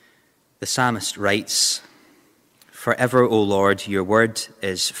The psalmist writes, "Forever, O Lord, your word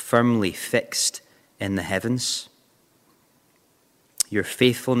is firmly fixed in the heavens. Your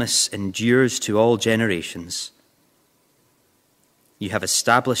faithfulness endures to all generations. You have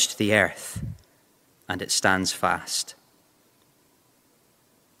established the earth, and it stands fast."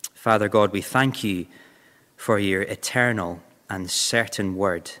 Father God, we thank you for your eternal and certain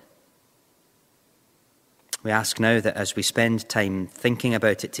word. We ask now that as we spend time thinking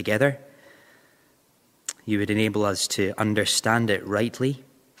about it together, you would enable us to understand it rightly,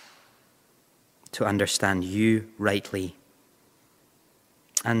 to understand you rightly,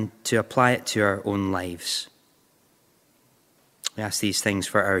 and to apply it to our own lives. We ask these things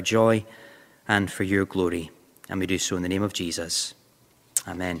for our joy and for your glory, and we do so in the name of Jesus.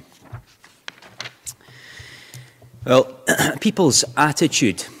 Amen. Well, people's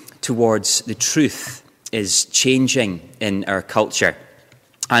attitude towards the truth is changing in our culture.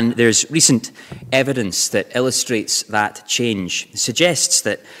 And there's recent evidence that illustrates that change. It suggests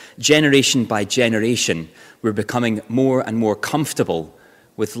that generation by generation, we're becoming more and more comfortable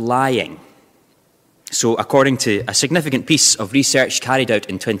with lying. So according to a significant piece of research carried out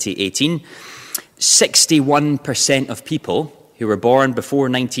in 2018, 61% of people who were born before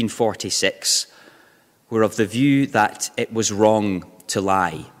 1946 were of the view that it was wrong to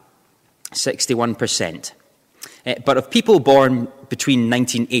lie. 61%. But of people born between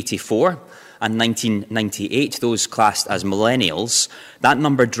 1984 and 1998, those classed as millennials, that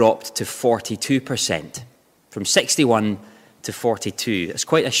number dropped to 42%, from 61 to 42. That's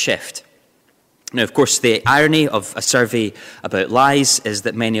quite a shift. Now, of course, the irony of a survey about lies is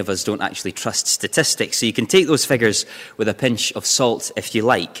that many of us don't actually trust statistics, so you can take those figures with a pinch of salt if you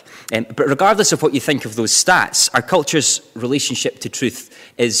like. But regardless of what you think of those stats, our culture's relationship to truth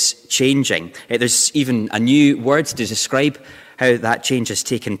is changing. There's even a new word to describe how that change has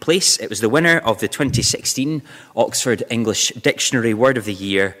taken place. It was the winner of the 2016 Oxford English Dictionary Word of the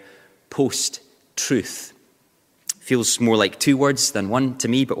Year, post-truth. Feels more like two words than one to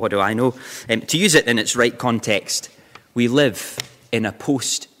me, but what do I know? To use it in its right context, we live in a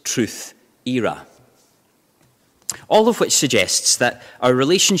post-truth era. All of which suggests that our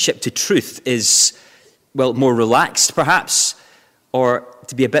relationship to truth is, well, more relaxed perhaps, or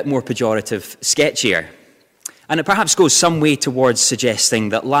to be a bit more pejorative, sketchier. And it perhaps goes some way towards suggesting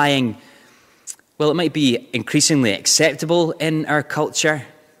that lying, well, it might be increasingly acceptable in our culture,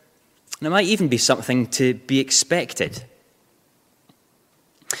 and it might even be something to be expected.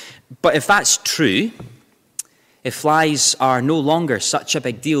 But if that's true, if lies are no longer such a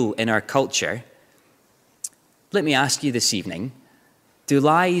big deal in our culture, let me ask you this evening, do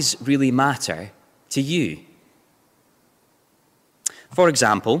lies really matter to you? For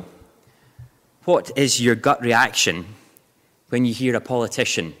example, what is your gut reaction when you hear a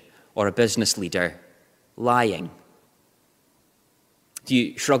politician or a business leader lying? Do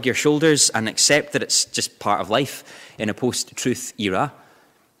you shrug your shoulders and accept that it's just part of life in a post-truth era?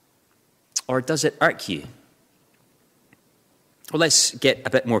 Or does it irk you? Well, let's get a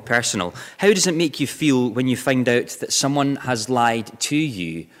bit more personal. How does it make you feel when you find out that someone has lied to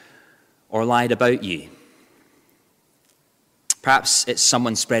you or lied about you? Perhaps it's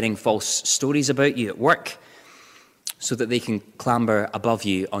someone spreading false stories about you at work so that they can clamber above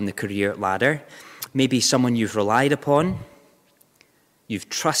you on the career ladder. Maybe someone you've relied upon, you've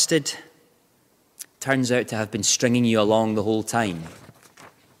trusted, turns out to have been stringing you along the whole time.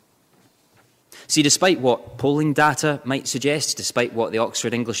 See, despite what polling data might suggest, despite what the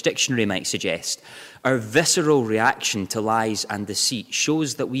Oxford English Dictionary might suggest, our visceral reaction to lies and deceit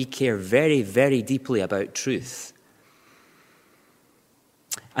shows that we care very, very deeply about truth.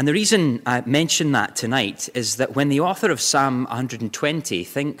 And the reason I mention that tonight is that when the author of Psalm 120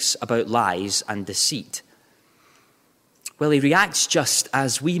 thinks about lies and deceit, well, he reacts just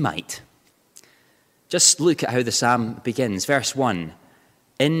as we might. Just look at how the psalm begins. Verse 1,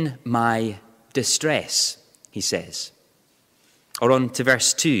 "In my distress," he says. Or on to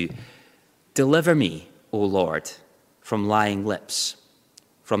verse 2, "Deliver me, O Lord, from lying lips,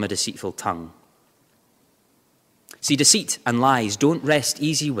 from a deceitful tongue." See, deceit and lies don't rest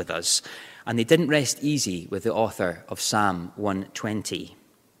easy with us, and they didn't rest easy with the author of Psalm 120.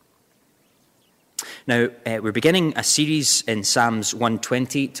 Now, we're beginning a series in Psalms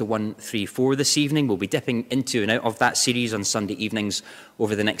 120 to 134 this evening. We'll be dipping into and out of that series on Sunday evenings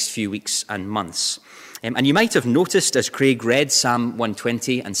over the next few weeks and months. And you might have noticed as Craig read Psalm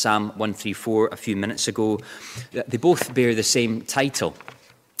 120 and Psalm 134 a few minutes ago, that they both bear the same title,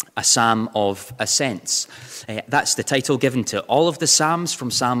 a Psalm of Ascents. That's the title given to all of the Psalms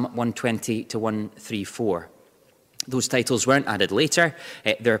from Psalm 120 to 134. Those titles weren't added later.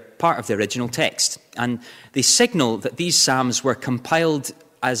 They're part of the original text. And they signal that these psalms were compiled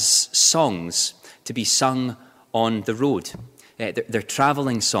as songs to be sung on the road. They're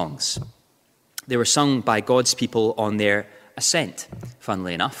travelling songs. They were sung by God's people on their ascent,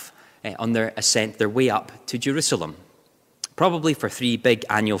 funnily enough, on their ascent, their way up to Jerusalem, probably for 3 big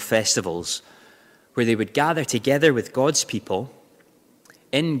annual festivals where they would gather together with God's people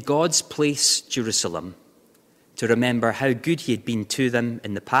in God's place, Jerusalem, to remember how good he had been to them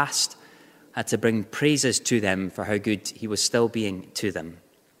in the past, had to bring praises to them for how good he was still being to them.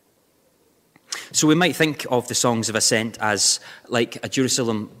 So we might think of the Songs of Ascent as like a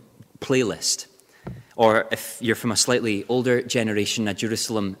Jerusalem playlist, or if you're from a slightly older generation, a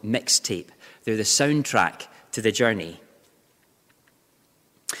Jerusalem mixtape. They're the soundtrack to the journey.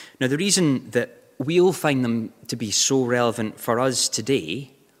 Now, the reason that we'll find them to be so relevant for us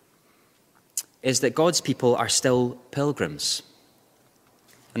today is that God's people are still pilgrims,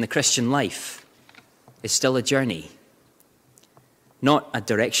 and the Christian life is still a journey. Not a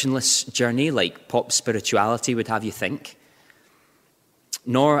directionless journey like pop spirituality would have you think,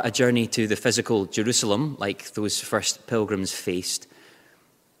 nor a journey to the physical Jerusalem like those first pilgrims faced,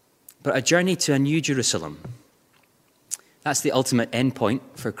 but a journey to a new Jerusalem. That's the ultimate endpoint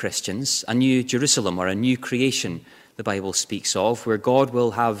for Christians, a new Jerusalem, or a new creation the Bible speaks of, where God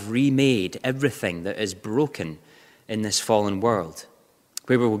will have remade everything that is broken in this fallen world,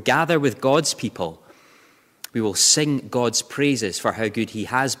 where we will gather with God's people. We will sing God's praises for how good he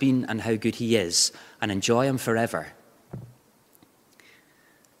has been and how good he is, and enjoy him forever.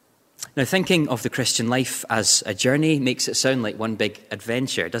 Now, thinking of the Christian life as a journey makes it sound like one big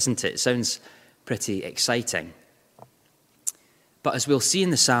adventure, doesn't it? It sounds pretty exciting. But as we'll see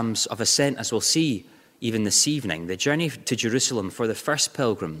in the Psalms of Ascent, as we'll see even this evening, the journey to Jerusalem for the first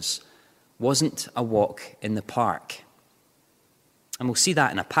pilgrims wasn't a walk in the park. And we'll see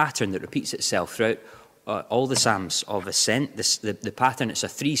that in a pattern that repeats itself throughout all the Psalms of Ascent. The pattern, it's a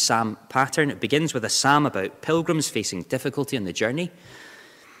 3-psalm pattern. It begins with a psalm about pilgrims facing difficulty on the journey.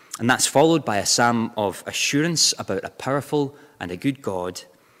 And that's followed by a psalm of assurance about a powerful and a good God.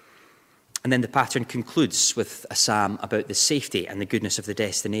 And then the pattern concludes with a psalm about the safety and the goodness of the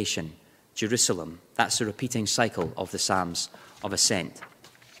destination, Jerusalem. That's the repeating cycle of the Psalms of Ascent.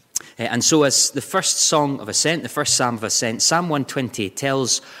 And so as the first song of ascent, the first psalm of ascent, Psalm 120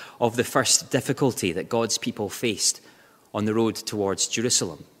 tells of the first difficulty that God's people faced on the road towards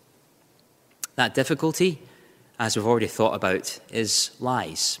Jerusalem. That difficulty, as we've already thought about, is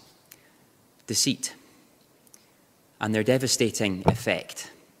lies, deceit, and their devastating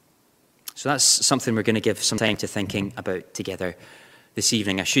effect. So that's something we're going to give some time to thinking about together this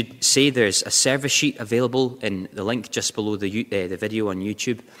evening. I should say there's a service sheet available in the link just below the video on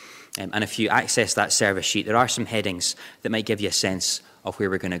YouTube. And if you access that service sheet, there are some headings that might give you a sense of where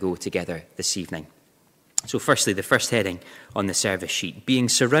we're going to go together this evening. So firstly, the first heading on the service sheet, being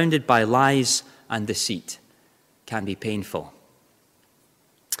surrounded by lies and deceit can be painful.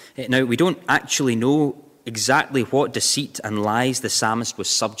 Now, we don't actually know exactly what deceit and lies the psalmist was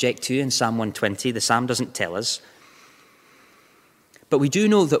subject to in Psalm 120. The psalm doesn't tell us. But we do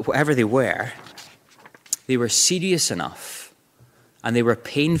know that whatever they were serious enough and they were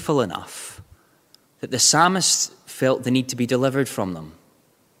painful enough that the psalmist felt the need to be delivered from them,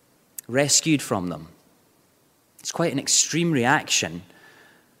 rescued from them. It's quite an extreme reaction,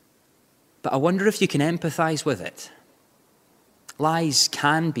 but I wonder if you can empathize with it. Lies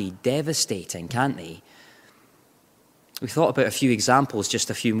can be devastating, can't they? We thought about a few examples just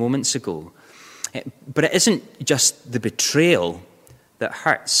a few moments ago. But it isn't just the betrayal that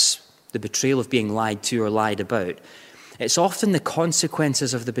hurts, the betrayal of being lied to or lied about. It's often the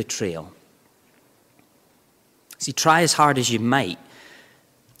consequences of the betrayal. See, try as hard as you might,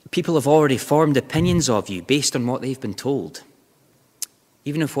 people have already formed opinions of you based on what they've been told,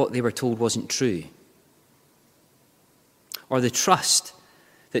 even if what they were told wasn't true. Or the trust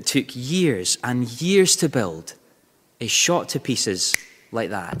that took years and years to build is shot to pieces like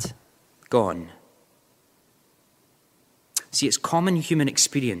that, gone. See, it's common human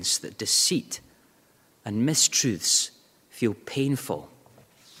experience that deceit and mistruths feel painful.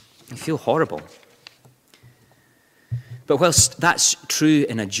 They feel horrible. But whilst that's true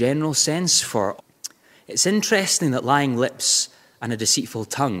in a general sense, it's interesting that lying lips and a deceitful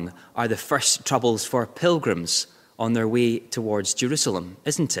tongue are the first troubles for pilgrims on their way towards Jerusalem,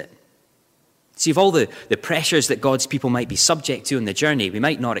 isn't it? See, of all the pressures that God's people might be subject to on the journey, we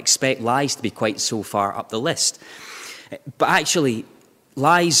might not expect lies to be quite so far up the list. But actually,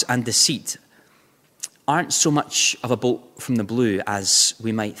 lies and deceit aren't so much of a bolt from the blue as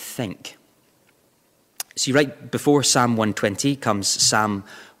we might think. See, right before Psalm 120 comes Psalm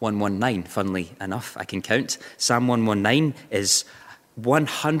 119, funnily enough, I can count. Psalm 119 is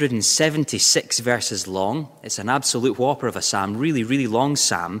 176 verses long. It's an absolute whopper of a psalm, really, really long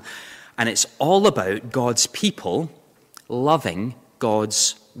psalm. And it's all about God's people loving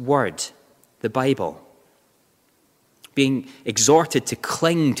God's word, the Bible. Being exhorted to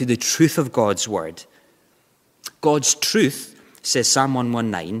cling to the truth of God's word. God's truth, says Psalm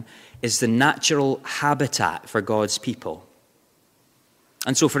 119, is the natural habitat for God's people.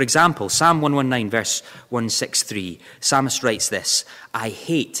 And so, for example, Psalm 119, verse 163, psalmist writes this: I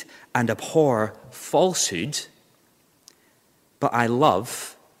hate and abhor falsehood, but I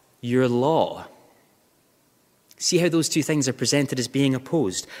love your law. See how those two things are presented as being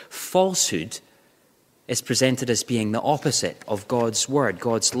opposed? Falsehood is presented as being the opposite of God's word,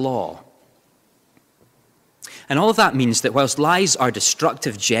 God's law. And all of that means that whilst lies are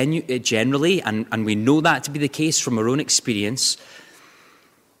destructive generally, and we know that to be the case from our own experience,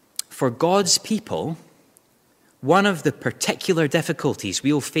 for God's people, one of the particular difficulties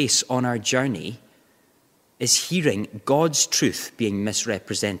we'll face on our journey is hearing God's truth being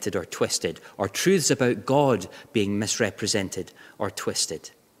misrepresented or twisted, or truths about God being misrepresented or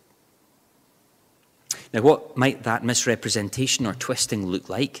twisted. Now, what might that misrepresentation or twisting look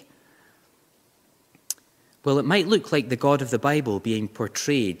like? Well, it might look like the God of the Bible being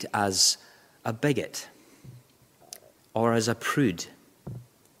portrayed as a bigot, or as a prude,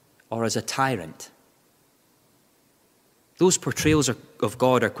 or as a tyrant. Those portrayals of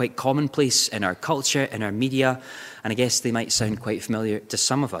God are quite commonplace in our culture, in our media, and I guess they might sound quite familiar to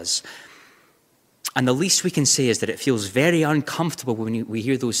some of us. And the least we can say is that it feels very uncomfortable when we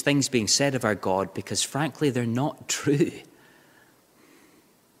hear those things being said of our God, because frankly, they're not true.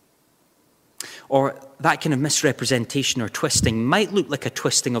 Or that kind of misrepresentation or twisting might look like a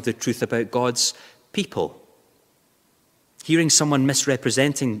twisting of the truth about God's people. Hearing someone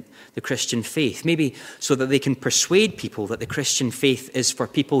misrepresenting the Christian faith, maybe so that they can persuade people that the Christian faith is for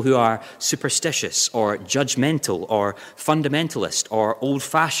people who are superstitious or judgmental or fundamentalist or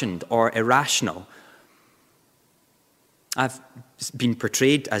old-fashioned or irrational. I've been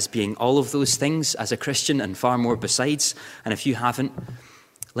portrayed as being all of those things as a Christian and far more besides, and if you haven't,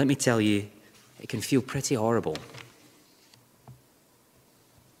 let me tell you, it can feel pretty horrible.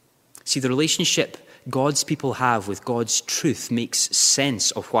 See, the relationship God's people have with God's truth makes sense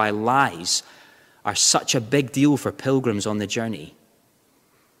of why lies are such a big deal for pilgrims on the journey.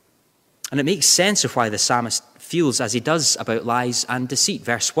 And it makes sense of why the psalmist feels as he does about lies and deceit.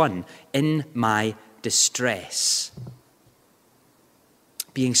 Verse 1, in my distress.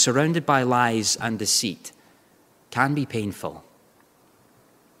 Being surrounded by lies and deceit can be painful.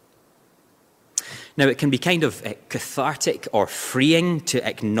 Now, it can be kind of cathartic or freeing to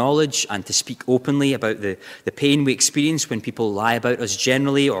acknowledge and to speak openly about the pain we experience when people lie about us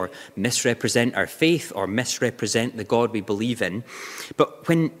generally, or misrepresent our faith, or misrepresent the God we believe in. But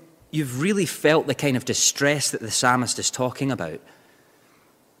when you've really felt the kind of distress that the psalmist is talking about,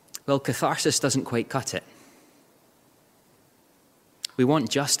 well, catharsis doesn't quite cut it. We want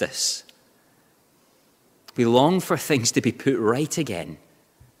justice. We long for things to be put right again.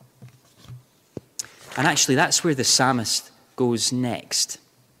 And actually, that's where the psalmist goes next.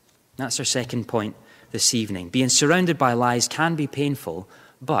 That's our second point this evening. Being surrounded by lies can be painful,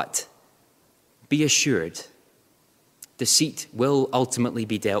 but be assured, deceit will ultimately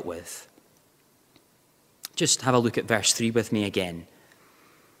be dealt with. Just have a look at verse 3 with me again.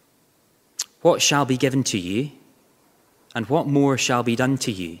 What shall be given to you, and what more shall be done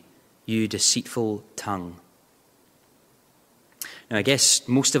to you, you deceitful tongue? Now, I guess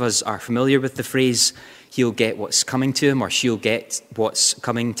most of us are familiar with the phrase, he'll get what's coming to him, or she'll get what's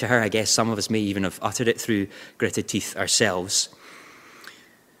coming to her. I guess some of us may even have uttered it through gritted teeth ourselves.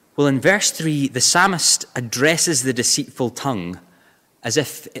 Well, in verse 3, the psalmist addresses the deceitful tongue as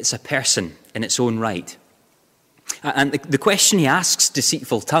if it's a person in its own right. And the question he asks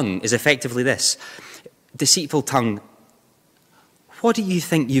deceitful tongue is effectively this: deceitful tongue, what do you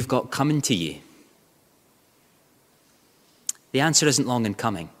think you've got coming to you? The answer isn't long in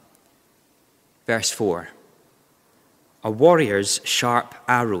coming. Verse 4, a warrior's sharp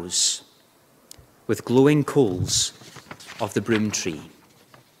arrows with glowing coals of the broom tree.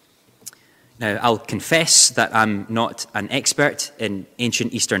 Now, I'll confess that I'm not an expert in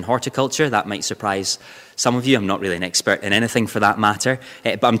ancient Eastern horticulture. That might surprise some of you. I'm not really an expert in anything for that matter.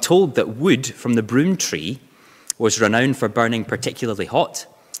 But I'm told that wood from the broom tree was renowned for burning particularly hot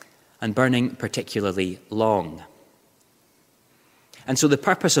and burning particularly long. And so the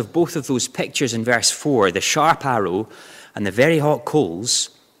purpose of both of those pictures in verse 4, the sharp arrow and the very hot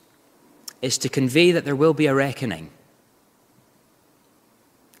coals, is to convey that there will be a reckoning.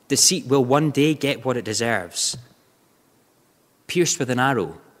 Deceit will one day get what it deserves. Pierced with an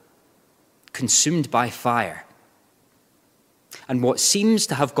arrow, consumed by fire. And what seems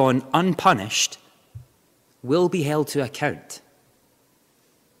to have gone unpunished will be held to account.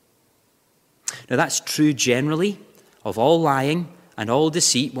 Now that's true generally of all lying and all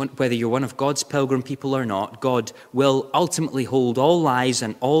deceit, whether you're one of God's pilgrim people or not. God will ultimately hold all lies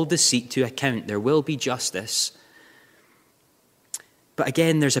and all deceit to account. There will be justice. But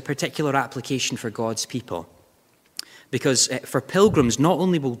again, there's a particular application for God's people. Because for pilgrims, not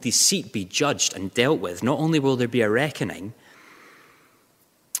only will deceit be judged and dealt with, not only will there be a reckoning,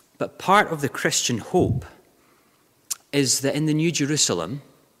 but part of the Christian hope is that in the New Jerusalem,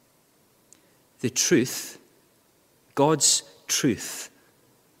 the truth, God's truth,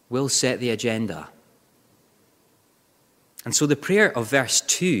 will set the agenda. And so the prayer of verse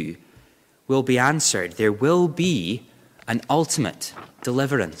 2 will be answered. There will be an ultimate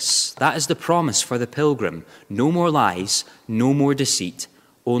deliverance. That is the promise for the pilgrim. No more lies, no more deceit,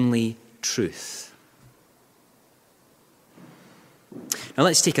 only truth. Now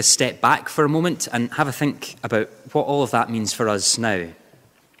let's take a step back for a moment and have a think about what all of that means for us now.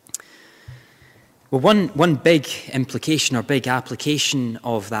 Well, one big implication or big application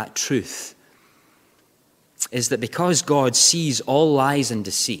of that truth is that because God sees all lies and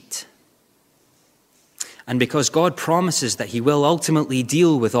deceit, and because God promises that he will ultimately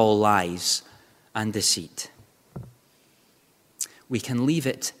deal with all lies and deceit, we can leave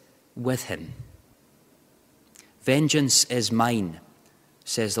it with him. Vengeance is mine,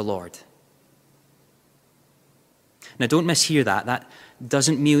 says the Lord. Now don't mishear that. That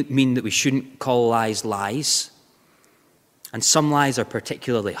doesn't mean that we shouldn't call lies lies. And some lies are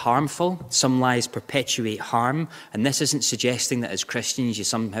particularly harmful. Some lies perpetuate harm. And this isn't suggesting that as Christians you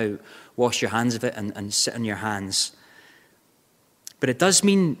somehow wash your hands of it and sit on your hands. But it does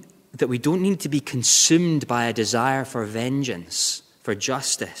mean that we don't need to be consumed by a desire for vengeance, for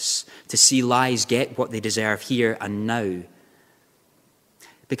justice, to see lies get what they deserve here and now.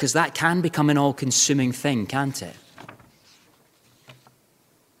 Because that can become an all-consuming thing, can't it?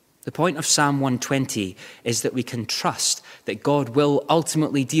 The point of Psalm 120 is that we can trust that God will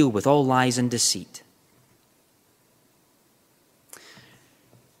ultimately deal with all lies and deceit.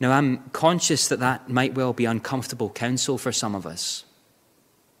 Now, I'm conscious that that might well be uncomfortable counsel for some of us.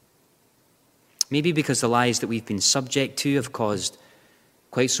 Maybe because the lies that we've been subject to have caused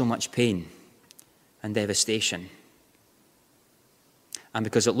quite so much pain and devastation. And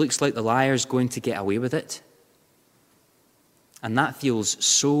because it looks like the liar's going to get away with it. And that feels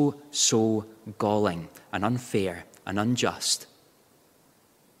so galling and unfair and unjust.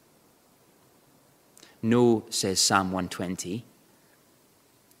 No, says Psalm 120,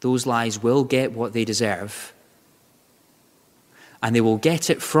 those lies will get what they deserve. And they will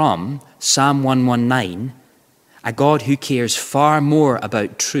get it from Psalm 119, a God who cares far more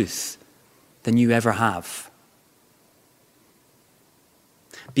about truth than you ever have.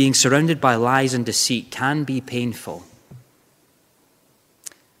 Being surrounded by lies and deceit can be painful.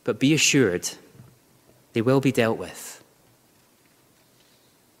 But be assured, they will be dealt with.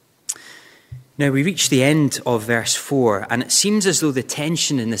 Now we reach the end of verse 4, and it seems as though the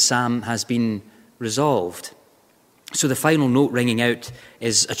tension in the psalm has been resolved. So the final note ringing out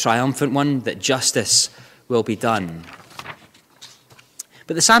is a triumphant one, that justice will be done.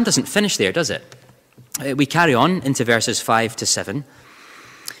 But the psalm doesn't finish there, does it? We carry on into verses 5 to 7.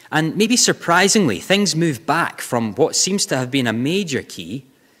 And maybe surprisingly, things move back from what seems to have been a major key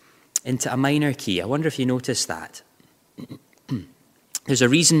into a minor key. I wonder if you noticed that. There's a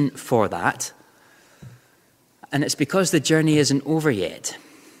reason for that, and it's because the journey isn't over yet.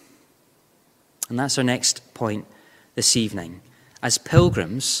 And that's our next point this evening. As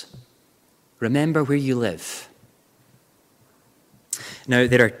pilgrims, remember where you live. Now,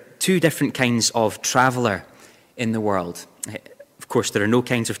 there are two different kinds of traveller in the world. Of course, there are no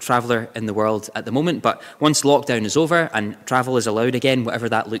kinds of traveller in the world at the moment, but once lockdown is over and travel is allowed again, whatever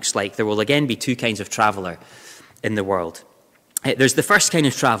that looks like, there will again be two kinds of traveller in the world. There's the first kind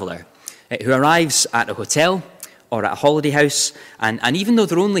of traveller who arrives at a hotel or at a holiday house, and even though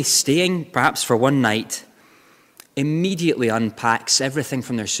they're only staying perhaps for one night, immediately unpacks everything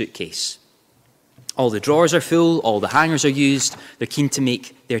from their suitcase. All the drawers are full, all the hangers are used. They're keen to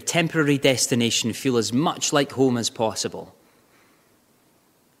make their temporary destination feel as much like home as possible.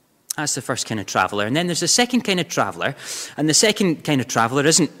 That's the first kind of traveller. And then there's the second kind of traveller. And the second kind of traveller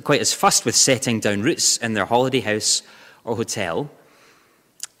isn't quite as fussed with setting down roots in their holiday house or hotel,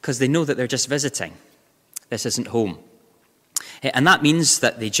 because they know that they're just visiting. This isn't home. And that means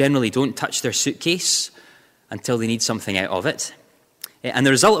that they generally don't touch their suitcase until they need something out of it. And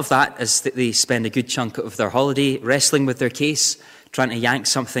the result of that is that they spend a good chunk of their holiday wrestling with their case, trying to yank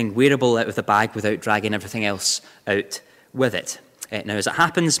something wearable out of the bag without dragging everything else out with it. Now, as it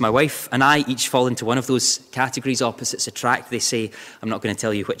happens, my wife and I each fall into one of those categories, opposites attract, they say. I'm not going to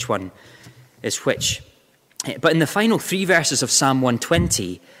tell you which one is which. But in the final 3 verses of Psalm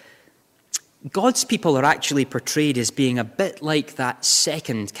 120, God's people are actually portrayed as being a bit like that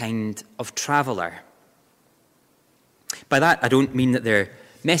second kind of traveller. By that, I don't mean that they're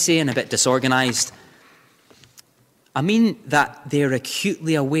messy and a bit disorganised. I mean that they're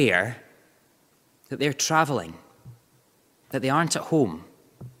acutely aware that they're travelling, that they aren't at home.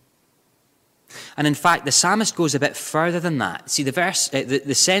 And in fact, the psalmist goes a bit further than that. See,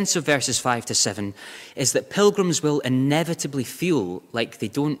 the sense of verses 5 to 7 is that pilgrims will inevitably feel like they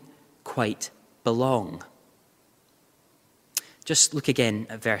don't quite belong. Just look again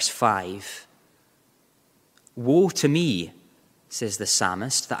at verse 5. Woe to me, says the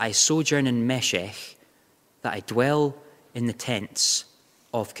psalmist, that I sojourn in Meshech, that I dwell in the tents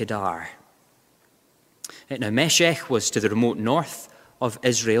of Kedar. Now, Meshech was to the remote north of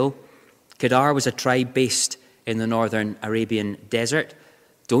Israel. Kedar was a tribe based in the northern Arabian desert.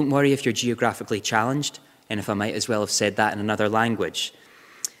 Don't worry if you're geographically challenged, and if I might as well have said that in another language.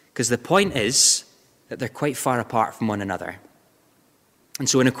 Because the point is that they're quite far apart from one another. And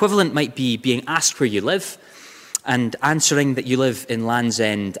so an equivalent might be being asked where you live and answering that you live in Land's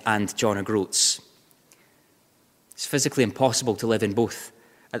End and John O'Groats. It's physically impossible to live in both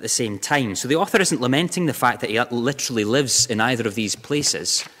at the same time. So the author isn't lamenting the fact that he literally lives in either of these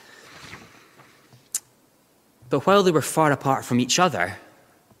places. But while they were far apart from each other,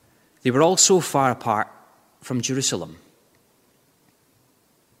 they were also far apart from Jerusalem.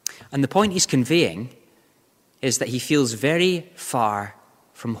 And the point he's conveying is that he feels very far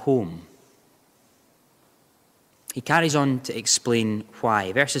from home. He carries on to explain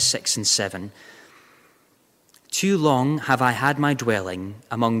why. Verses 6 and 7. Too long have I had my dwelling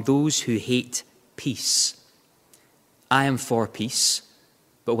among those who hate peace. I am for peace,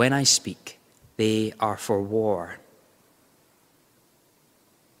 but when I speak, they are for war.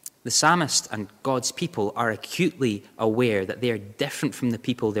 The psalmist and God's people are acutely aware that they are different from the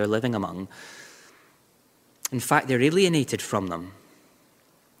people they're living among. In fact, they're alienated from them.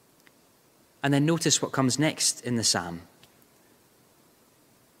 And then notice what comes next in the psalm.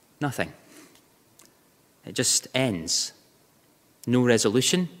 Nothing. It just ends. No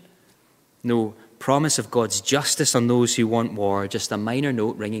resolution, no promise of God's justice on those who want war, just a minor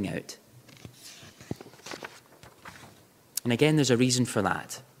note ringing out. And again, there's a reason for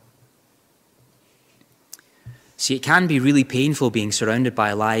that. See, it can be really painful being surrounded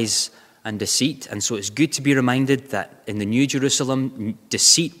by lies and deceit, and so it's good to be reminded that in the New Jerusalem,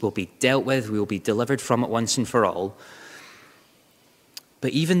 deceit will be dealt with, we will be delivered from it once and for all.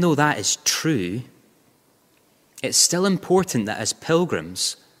 But even though that is true, it's still important that as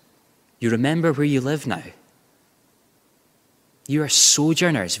pilgrims, you remember where you live now. You are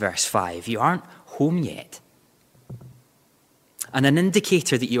sojourners, verse 5. You aren't home yet. And an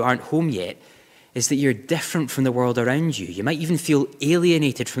indicator that you aren't home yet is that you're different from the world around you. You might even feel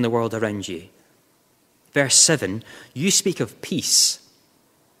alienated from the world around you. Verse 7, you speak of peace,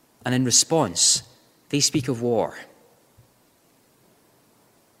 and in response, they speak of war.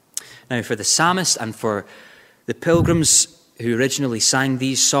 Now, for the psalmist and for the pilgrims who originally sang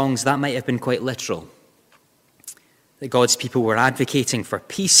these songs, that might have been quite literal. That God's people were advocating for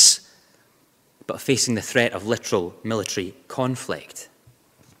peace, but facing the threat of literal military conflict.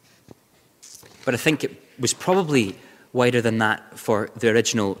 But I think it was probably wider than that for the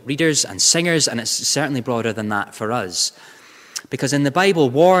original readers and singers, and it's certainly broader than that for us. Because in the Bible,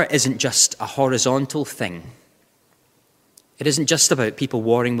 war isn't just a horizontal thing. It isn't just about people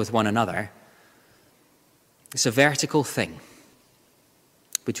warring with one another. It's a vertical thing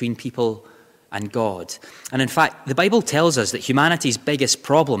between people and God. And in fact, the Bible tells us that humanity's biggest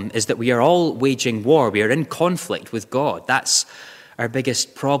problem is that we are all waging war. We are in conflict with God. That's our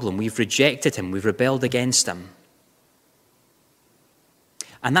biggest problem. We've rejected him. We've rebelled against him.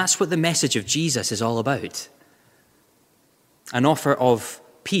 And that's what the message of Jesus is all about. An offer of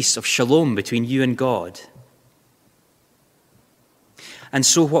peace, of shalom between you and God. And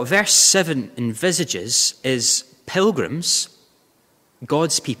so what verse 7 envisages is pilgrims,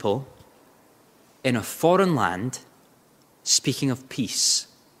 God's people, in a foreign land, speaking of peace,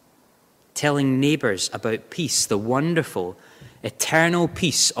 telling neighbours about peace, the wonderful, eternal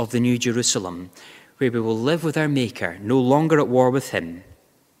peace of the New Jerusalem, where we will live with our Maker, no longer at war with him.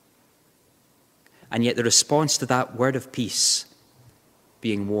 And yet the response to that word of peace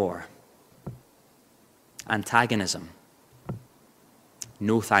being war, antagonism,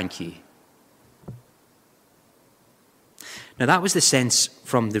 no thank you. Now that was the sense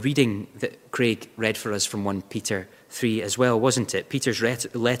from the reading that Craig read for us from 1 Peter 3 as well, wasn't it? Peter's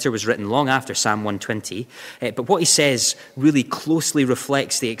letter was written long after Psalm 120, but what he says really closely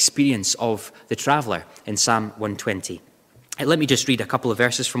reflects the experience of the traveller in Psalm 120. Let me just read a couple of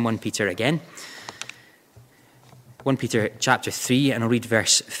verses from 1 Peter again. 1 Peter chapter 3, and I'll read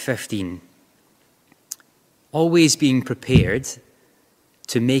verse 15. Always being prepared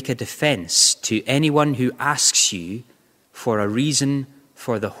to make a defence to anyone who asks you for a reason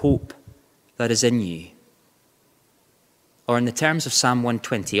for the hope that is in you. Or in the terms of Psalm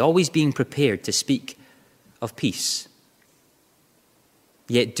 120, always being prepared to speak of peace.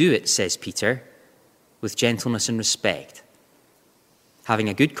 Yet do it, says Peter, with gentleness and respect, having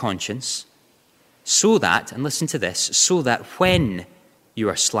a good conscience, so that, and listen to this, so that when you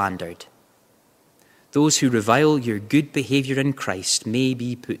are slandered, those who revile your good behaviour in Christ may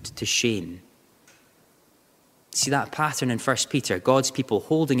be put to shame. See that pattern in 1 Peter, God's people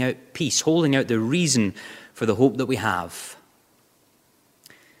holding out peace, holding out the reason for the hope that we have.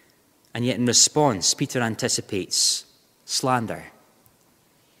 And yet in response, Peter anticipates slander,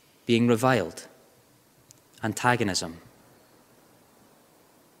 being reviled, antagonism.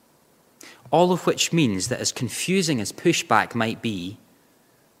 All of which means that as confusing as pushback might be,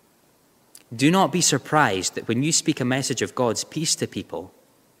 do not be surprised that when you speak a message of God's peace to people,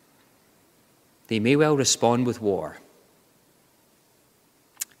 they may well respond with war.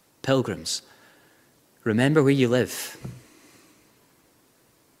 Pilgrims, remember where you live.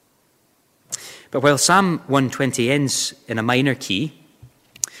 But while Psalm 120 ends in a minor key,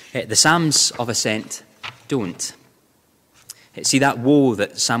 the Psalms of Ascent don't. See, that woe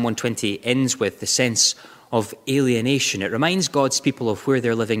that Psalm 120 ends with, the sense of alienation, it reminds God's people of where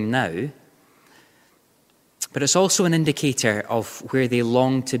they're living now, but it's also an indicator of where they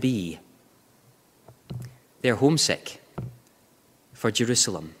long to be. They're homesick for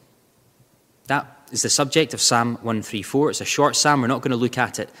Jerusalem. That is the subject of Psalm 134. It's a short psalm. We're not going to look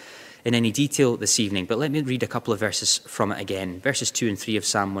at it in any detail this evening, but let me read a couple of verses from it again. Verses 2 and 3 of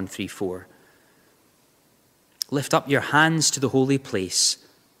Psalm 134. Lift up your hands to the holy place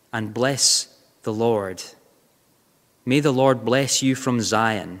and bless the Lord. May the Lord bless you from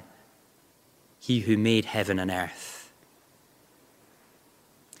Zion, he who made heaven and earth.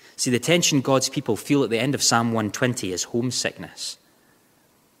 See, the tension God's people feel at the end of Psalm 120 is homesickness,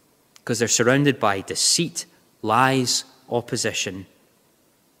 because they're surrounded by deceit, lies, opposition.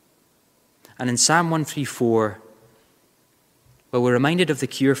 And in Psalm 134, well, we're reminded of the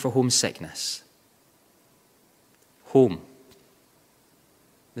cure for homesickness. Home,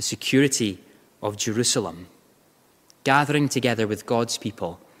 the security of Jerusalem, gathering together with God's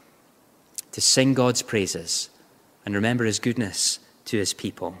people to sing God's praises and remember his goodness to his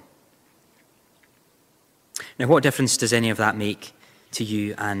people. Now, what difference does any of that make to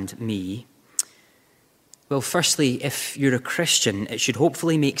you and me? Well, firstly, if you're a Christian, it should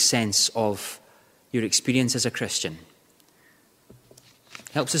hopefully make sense of your experience as a Christian.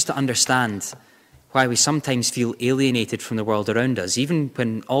 It helps us to understand why we sometimes feel alienated from the world around us, even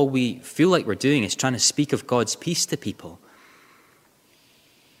when all we feel like we're doing is trying to speak of God's peace to people.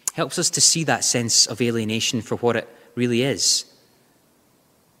 Helps us to see that sense of alienation for what it really is.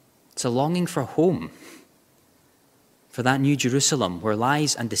 It's a longing for home, for that new Jerusalem where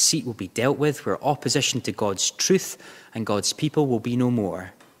lies and deceit will be dealt with, where opposition to God's truth and God's people will be no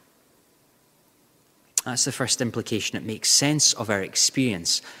more. That's the first implication. It makes sense of our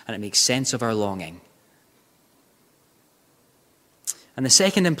experience and it makes sense of our longing. And the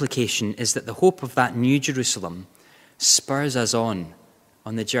second implication is that the hope of that new Jerusalem spurs us on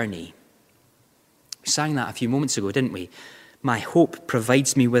the journey. We sang that a few moments ago, didn't we? My hope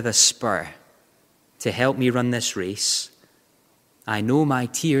provides me with a spur to help me run this race. I know my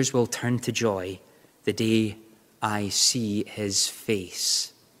tears will turn to joy the day I see his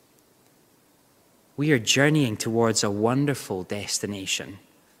face. We are journeying towards a wonderful destination.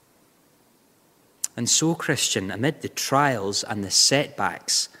 And so, Christian, amid the trials and the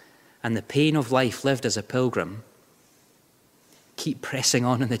setbacks and the pain of life lived as a pilgrim, keep pressing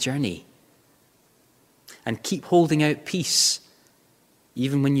on in the journey and keep holding out peace,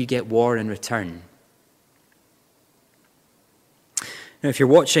 even when you get war in return. Now, if you're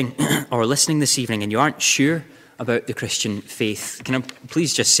watching or listening this evening and you aren't sure about the Christian faith, can I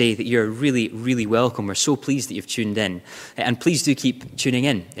please just say that you're really, really welcome. We're so pleased that you've tuned in. And please do keep tuning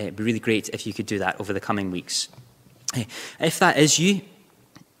in. It'd be really great if you could do that over the coming weeks. If that is you,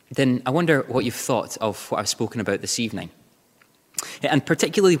 then I wonder what you've thought of what I've spoken about this evening. And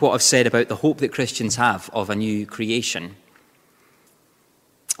particularly what I've said about the hope that Christians have of a new creation,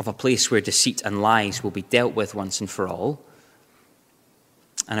 of a place where deceit and lies will be dealt with once and for all,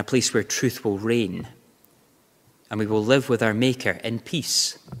 and a place where truth will reign, and we will live with our Maker in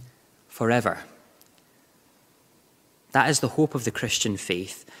peace forever. That is the hope of the Christian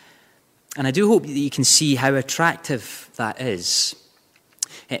faith. And I do hope that you can see how attractive that is.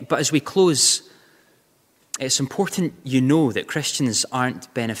 But as we close, it's important you know that Christians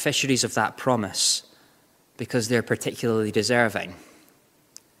aren't beneficiaries of that promise because they're particularly deserving.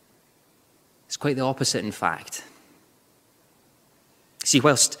 It's quite the opposite, in fact. See,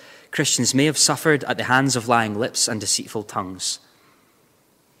 whilst Christians may have suffered at the hands of lying lips and deceitful tongues,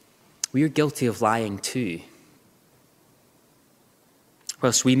 we are guilty of lying too.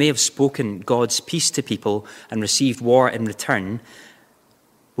 Whilst we may have spoken God's peace to people and received war in return,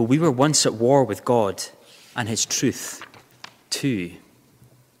 well, we were once at war with God and his truth too.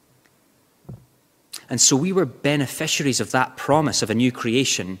 And so we were beneficiaries of that promise of a new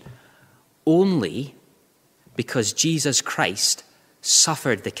creation only because Jesus Christ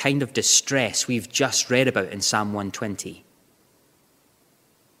suffered the kind of distress we've just read about in Psalm 120.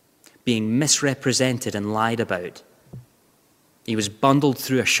 Being misrepresented and lied about. He was bundled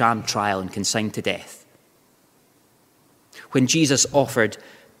through a sham trial and consigned to death. When Jesus offered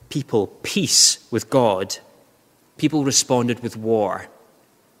people peace with God, people responded with war.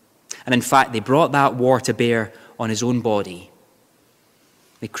 And in fact, they brought that war to bear on his own body.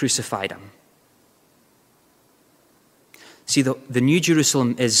 They crucified him. See, the New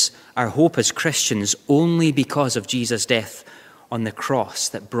Jerusalem is our hope as Christians only because of Jesus' death on the cross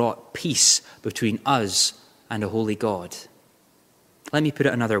that brought peace between us and a holy God. Let me put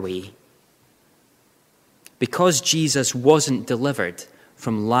it another way. Because Jesus wasn't delivered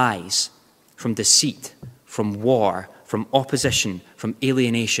from lies, from deceit, from war, from opposition, from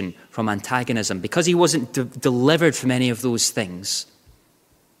alienation, from antagonism, because he wasn't delivered from any of those things,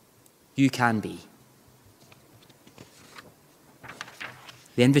 you can be.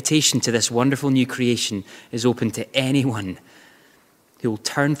 The invitation to this wonderful new creation is open to anyone who will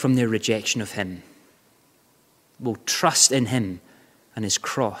turn from their rejection of him, will trust in him and his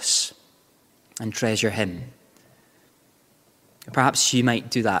cross, and treasure him. Perhaps you might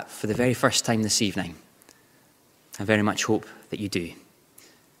do that for the very first time this evening. I very much hope that you do.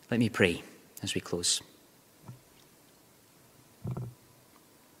 Let me pray as we close.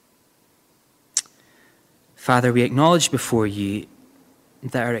 Father, we acknowledge before you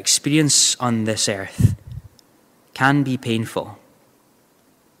that our experience on this earth can be painful.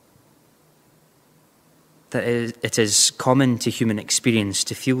 That it is common to human experience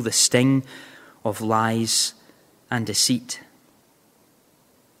to feel the sting of lies and deceit.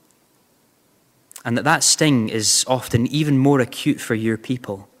 And that sting is often even more acute for your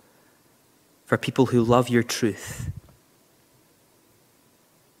people, for people who love your truth.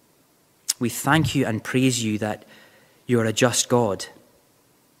 We thank you and praise you that you are a just God,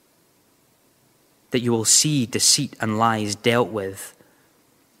 that you will see deceit and lies dealt with,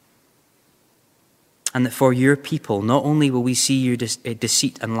 and that for your people, not only will we see your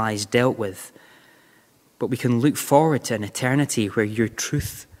deceit and lies dealt with, but we can look forward to an eternity where your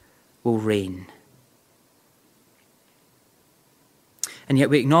truth will reign. And yet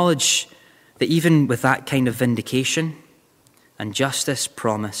we acknowledge that even with that kind of vindication and justice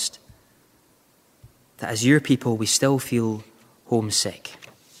promised, that as your people we still feel homesick.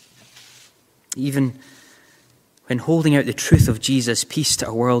 Even when holding out the truth of Jesus' peace to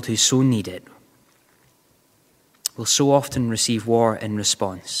a world who so need it, will so often receive war in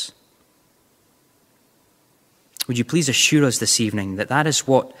response. Would you please assure us this evening that that is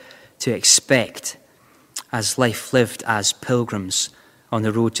what to expect as life lived as pilgrims on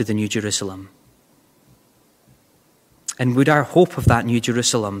the road to the New Jerusalem? And would our hope of that New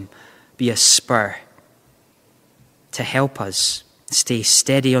Jerusalem be a spur to help us stay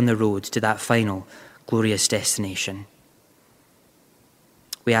steady on the road to that final glorious destination?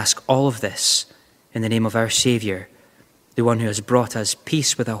 We ask all of this in the name of our Saviour, the one who has brought us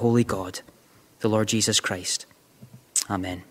peace with a holy God, the Lord Jesus Christ. Amen.